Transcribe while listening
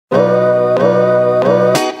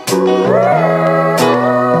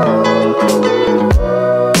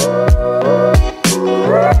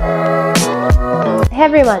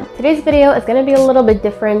everyone, today's video is going to be a little bit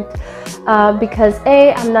different because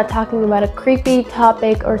A, I'm not talking about a creepy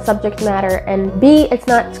topic or subject matter, and B, it's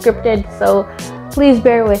not scripted, so please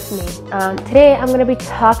bear with me. Today I'm going to be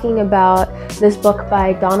talking about this book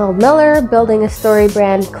by Donald Miller, Building a Story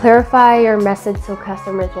Brand, Clarify Your Message So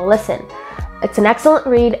Customers Will Listen. It's an excellent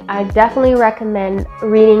read. I definitely recommend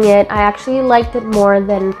reading it. I actually liked it more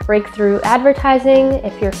than Breakthrough Advertising,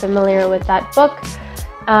 if you're familiar with that book.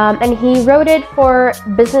 And he wrote it for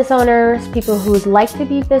business owners, people who would like to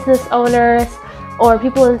be business owners, or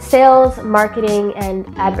people in sales, marketing, and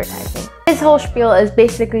advertising. His whole spiel is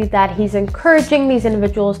basically that he's encouraging these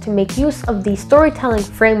individuals to make use of the storytelling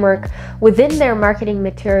framework within their marketing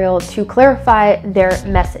material to clarify their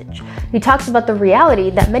message. He talks about the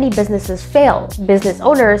reality that many businesses fail. Business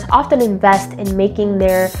owners often invest in making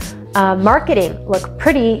their marketing look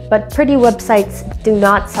pretty, but pretty websites do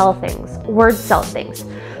not sell things. Words sell things.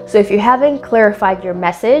 So if you haven't clarified your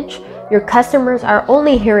message, your customers are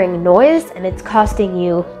only hearing noise and it's costing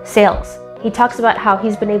you sales. He talks about how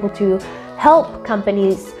he's been able to help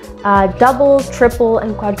companies double, triple,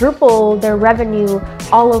 and quadruple their revenue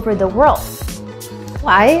all over the world.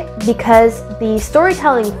 Why? Because the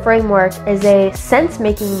storytelling framework is a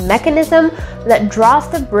sense-making mechanism that draws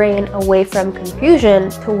the brain away from confusion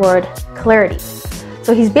toward clarity.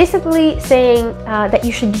 So he's basically saying that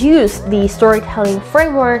you should use the storytelling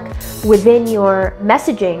framework within your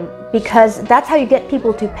messaging, because that's how you get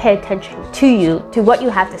people to pay attention to you, to what you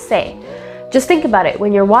have to say. Just think about it.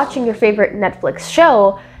 When you're watching your favorite Netflix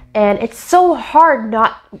show, and it's so hard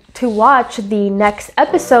not to watch the next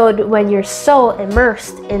episode when you're so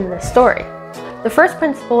immersed in the story. The first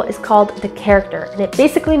principle is called the character, and it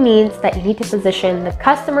basically means that you need to position the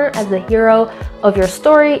customer as the hero of your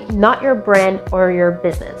story, not your brand or your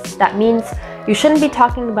business. That means you shouldn't be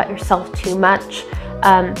talking about yourself too much.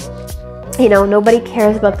 You know, nobody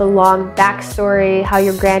cares about the long backstory, how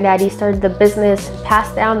your granddaddy started the business and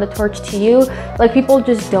passed down the torch to you. Like, people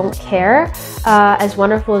just don't care. As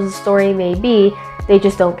wonderful as the story may be, they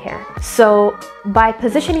just don't care. So by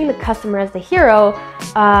positioning the customer as the hero,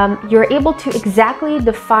 you're able to exactly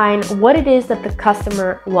define what it is that the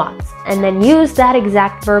customer wants, and then use that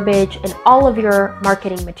exact verbiage in all of your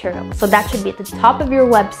marketing material. So that should be at the top of your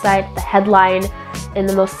website, the headline, in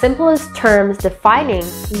the most simplest terms, defining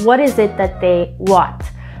what is it that they want,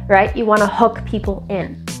 right? You want to hook people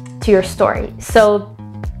in to your story. So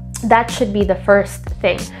that should be the first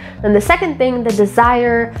thing. Then the second thing, the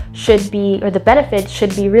desire should be, or the benefit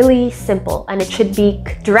should be really simple, and it should be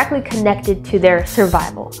directly connected to their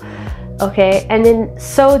survival. Okay, and in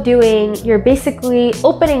so doing, you're basically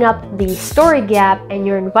opening up the story gap and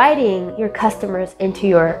you're inviting your customers into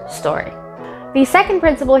your story. The second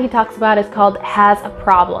principle he talks about is called has a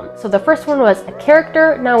problem. So the first one was a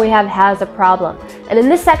character, now we have has a problem. And in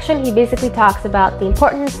this section, he basically talks about the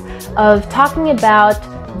importance of talking about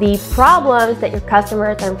the problems that your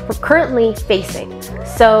customers are currently facing.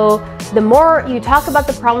 So the more you talk about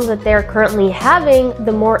the problems that they're currently having,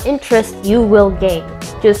 the more interest you will gain.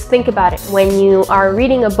 Just think about it. When you are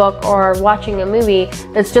reading a book or watching a movie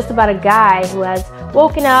that's just about a guy who has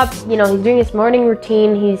woken up, you know, he's doing his morning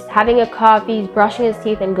routine, he's having a coffee, he's brushing his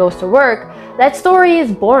teeth and goes to work, that story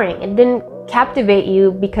is boring. It didn't captivate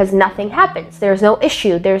you because nothing happens. There's no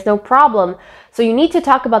issue, there's no problem. So you need to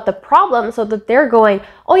talk about the problem so that they're going,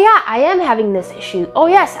 oh yeah, I am having this issue. Oh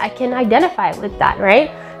yes, I can identify with that,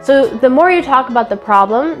 right? So the more you talk about the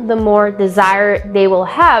problem, the more desire they will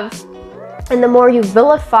have. And the more you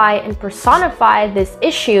vilify and personify this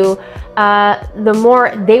issue, the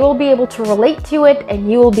more they will be able to relate to it,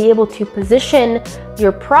 and you will be able to position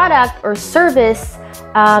your product or service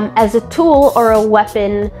as a tool or a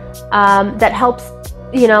weapon that helps,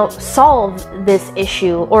 you know, solve this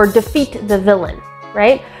issue or defeat the villain,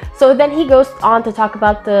 right? So then he goes on to talk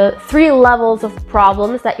about the 3 levels of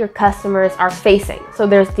problems that your customers are facing. So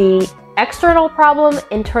there's the external problem,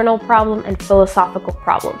 internal problem, and philosophical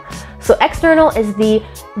problem. So external is the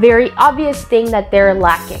very obvious thing that they're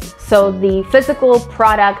lacking. So the physical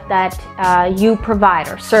product that you provide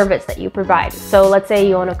or service that you provide. So let's say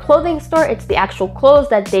you own a clothing store, it's the actual clothes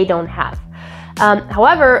that they don't have.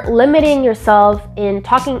 However, limiting yourself in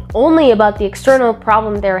talking only about the external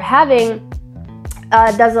problem they're having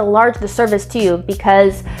does a large disservice to you,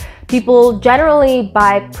 because people generally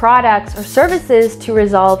buy products or services to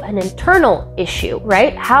resolve an internal issue,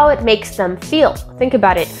 right? How it makes them feel. Think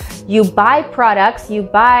about it. You buy products, you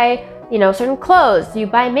buy, you know, certain clothes, you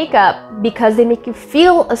buy makeup because they make you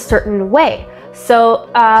feel a certain way. So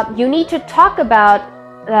you need to talk about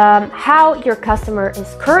how your customer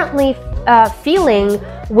is currently feeling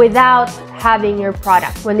without having your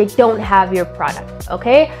product, when they don't have your product,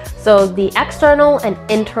 okay? So the external and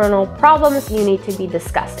internal problems you need to be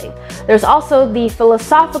discussing. There's also the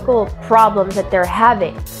philosophical problems that they're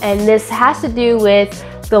having, and this has to do with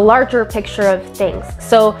the larger picture of things.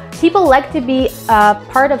 So people like to be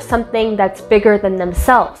part of something that's bigger than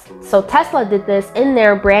themselves. So Tesla did this in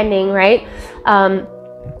their branding, right?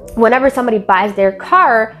 Whenever somebody buys their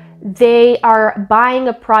car, they are buying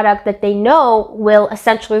a product that they know will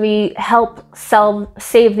essentially help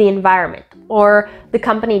save the environment. Or the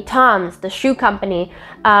company Tom's, the shoe company,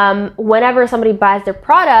 whenever somebody buys their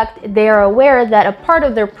product, they are aware that a part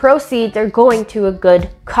of their proceeds are going to a good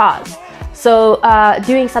cause. So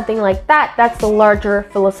doing something like that, that's the larger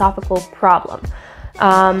philosophical problem.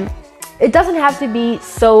 It doesn't have to be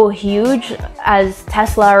so huge as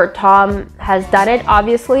Tesla or Tom has done it,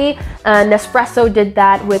 obviously. Nespresso did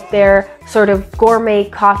that with their sort of gourmet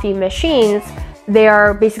coffee machines. They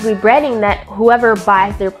are basically branding that whoever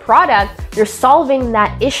buys their product, you're solving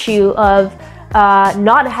that issue of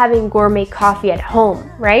not having gourmet coffee at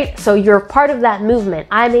home, right? So you're part of that movement.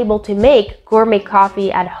 I'm able to make gourmet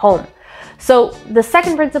coffee at home. So the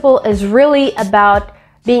second principle is really about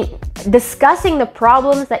discussing the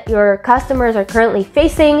problems that your customers are currently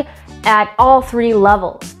facing at all three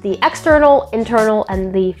levels: the external, internal,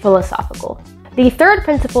 and the philosophical. The third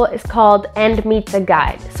principle is called "and meets a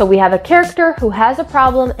guide." So we have a character who has a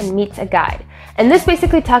problem and meets a guide. And this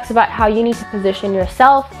basically talks about how you need to position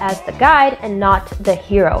yourself as the guide and not the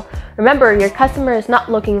hero. Remember, your customer is not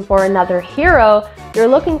looking for another hero. You're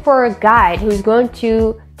looking for a guide who's going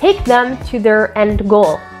to take them to their end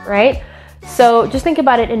goal, right? So just think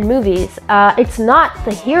about it in movies. It's not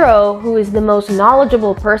the hero who is the most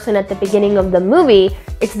knowledgeable person at the beginning of the movie.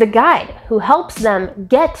 It's the guide who helps them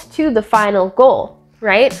get to the final goal,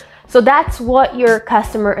 right? So that's what your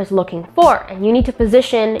customer is looking for, and you need to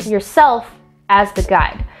position yourself as the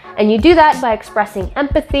guide. And you do that by expressing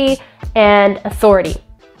empathy and authority.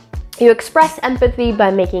 You express empathy by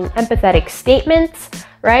making empathetic statements,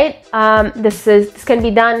 right? This can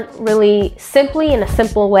be done really simply in a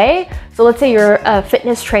simple way. So let's say you're a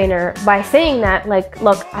fitness trainer. By saying that, like,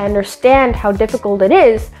 look, I understand how difficult it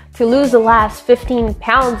is to lose the last 15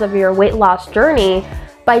 pounds of your weight loss journey.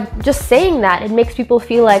 By just saying that, it makes people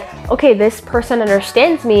feel like, okay, this person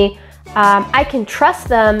understands me. I can trust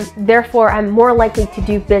them, therefore I'm more likely to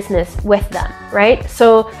do business with them, right?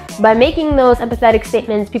 So by making those empathetic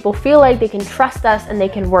statements, people feel like they can trust us and they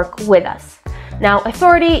can work with us. Now,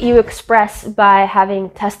 authority you express by having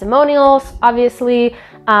testimonials, obviously,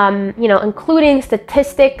 including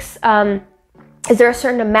statistics. Is there a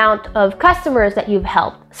certain amount of customers that you've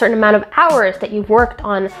helped, a certain amount of hours that you've worked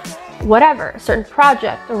on whatever, a certain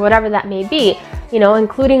project or whatever that may be,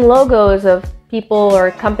 including logos of people or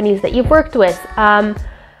companies that you've worked with.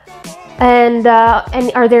 And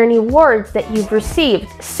are there any awards that you've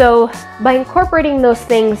received? So by incorporating those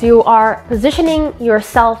things, you are positioning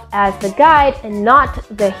yourself as the guide and not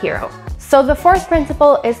the hero. So the fourth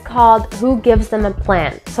principle is called who gives them a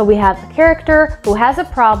plan. So we have a character who has a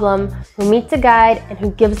problem, who meets a guide, and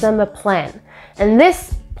who gives them a plan. And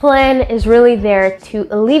this plan is really there to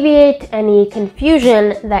alleviate any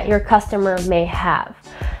confusion that your customer may have.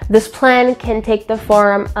 This plan can take the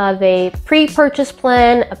form of a pre-purchase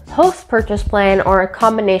plan, a post-purchase plan, or a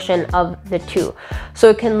combination of the two. So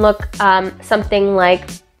it can look something like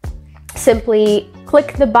simply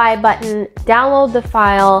click the buy button, download the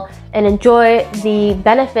file, and enjoy the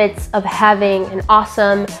benefits of having an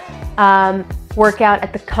awesome workout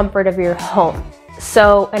at the comfort of your home.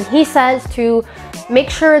 So, and he says to make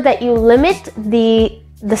sure that you limit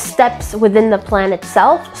the steps within the plan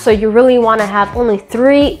itself. So you really want to have only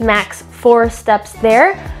 3, max 4 steps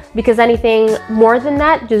there, because anything more than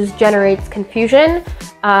that just generates confusion.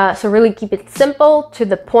 So really keep it simple, to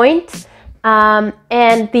the point.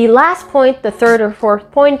 And the last point, the third or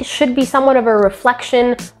fourth point, should be somewhat of a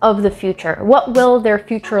reflection of the future. What will their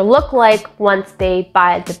future look like once they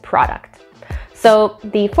buy the product? So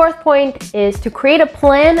the fourth point is to create a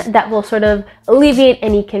plan that will sort of alleviate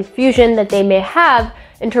any confusion that they may have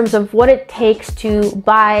in terms of what it takes to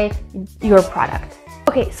buy your product.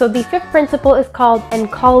 Okay, so the fifth principle is called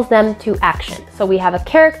and calls them to action. So we have a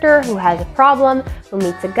character who has a problem, who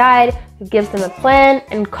meets a guide, who gives them a plan,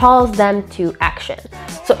 and calls them to action.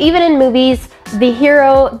 So even in movies, the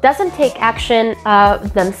hero doesn't take action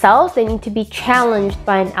themselves. They need to be challenged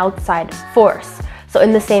by an outside force. So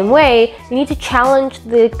in the same way, you need to challenge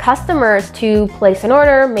the customer to place an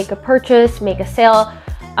order, make a purchase, make a sale.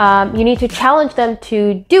 You need to challenge them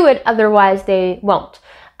to do it, otherwise they won't.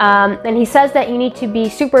 And he says that you need to be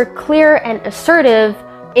super clear and assertive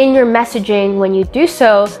in your messaging when you do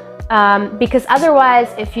so, because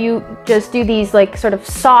otherwise, if you just do these like sort of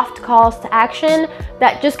soft calls to action,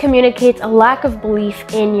 that just communicates a lack of belief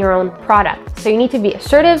in your own product. So you need to be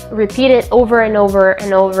assertive, repeat it over and over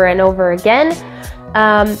and over and over again.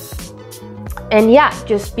 And yeah,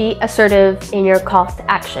 just be assertive in your calls to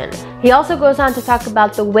action. He also goes on to talk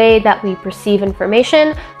about the way that we perceive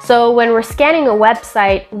information. So when we're scanning a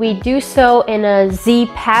website, we do so in a Z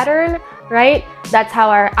pattern, right? That's how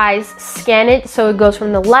our eyes scan it. So it goes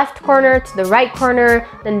from the left corner to the right corner,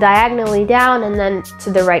 then diagonally down, and then to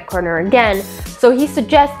the right corner again. So he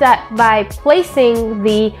suggests that by placing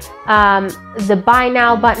the buy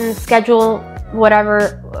now button, schedule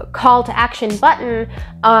whatever call to action button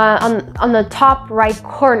on the top right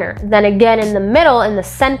corner, then again in the middle, in the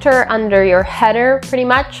center under your header pretty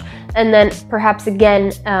much, and then perhaps again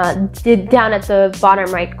down at the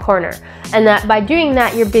bottom right corner. And that by doing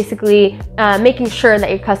that, you're basically making sure that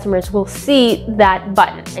your customers will see that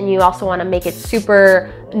button. And you also want to make it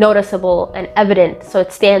super noticeable and evident so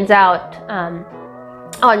it stands out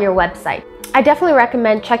on your website. I definitely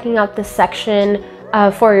recommend checking out this section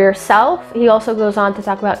for yourself. He also goes on to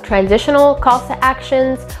talk about transitional calls to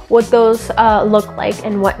actions, what those look like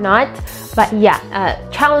and whatnot. But yeah,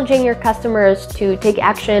 challenging your customers to take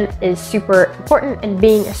action is super important, and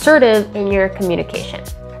being assertive in your communication.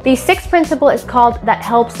 The sixth principle is called that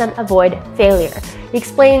helps them avoid failure. He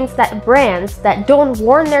explains that brands that don't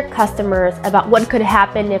warn their customers about what could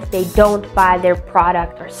happen if they don't buy their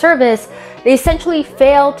product or service, they essentially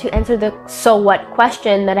fail to answer the so what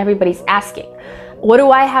question that everybody's asking. What do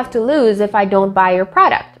I have to lose if I don't buy your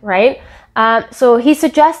product, right? So he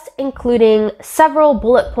suggests including several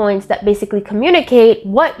bullet points that basically communicate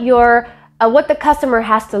what the customer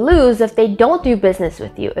has to lose if they don't do business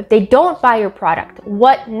with you, if they don't buy your product.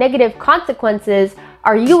 What negative consequences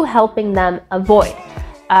are you helping them avoid?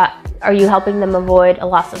 Are you helping them avoid a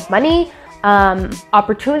loss of money,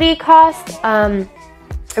 opportunity cost,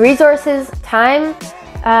 resources, time?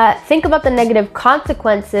 Think about the negative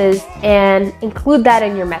consequences and include that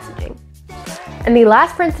in your messaging. And the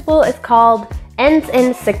last principle is called ends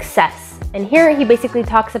in success. And here he basically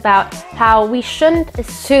talks about how we shouldn't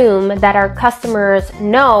assume that our customers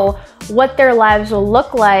know what their lives will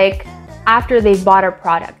look like after they've bought our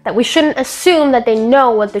product. That we shouldn't assume that they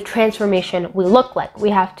know what the transformation will look like. We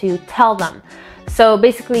have to tell them. So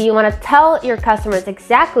basically, you want to tell your customers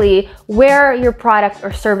exactly where your product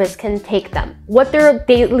or service can take them, what their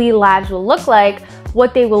daily lives will look like,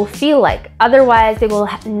 what they will feel like. Otherwise, they will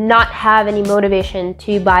not have any motivation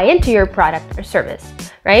to buy into your product or service,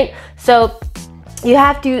 right? So you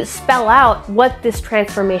have to spell out what this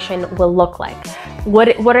transformation will look like.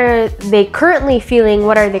 What are they currently feeling?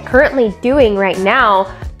 What are they currently doing right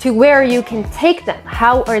now to where you can take them?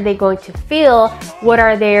 How are they going to feel? What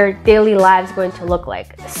are their daily lives going to look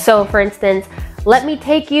like? So for instance, let me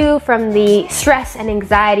take you from the stress and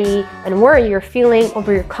anxiety and worry you're feeling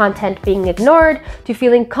over your content being ignored to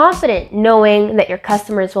feeling confident knowing that your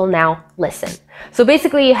customers will now listen. So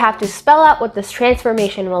basically you have to spell out what this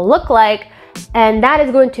transformation will look like, and that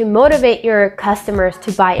is going to motivate your customers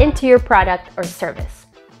to buy into your product or service.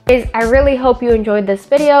 Guys, I really hope you enjoyed this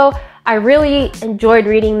video. I really enjoyed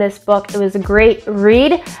reading this book. It was a great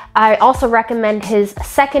read. I also recommend his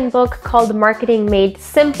second book called Marketing Made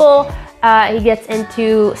Simple. He gets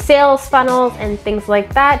into sales funnels and things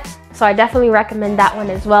like that. So I definitely recommend that one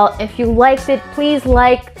as well. If you liked it, please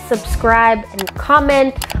like, subscribe, and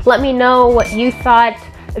comment. Let me know what you thought,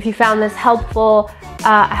 if you found this helpful.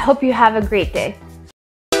 I hope you have a great day.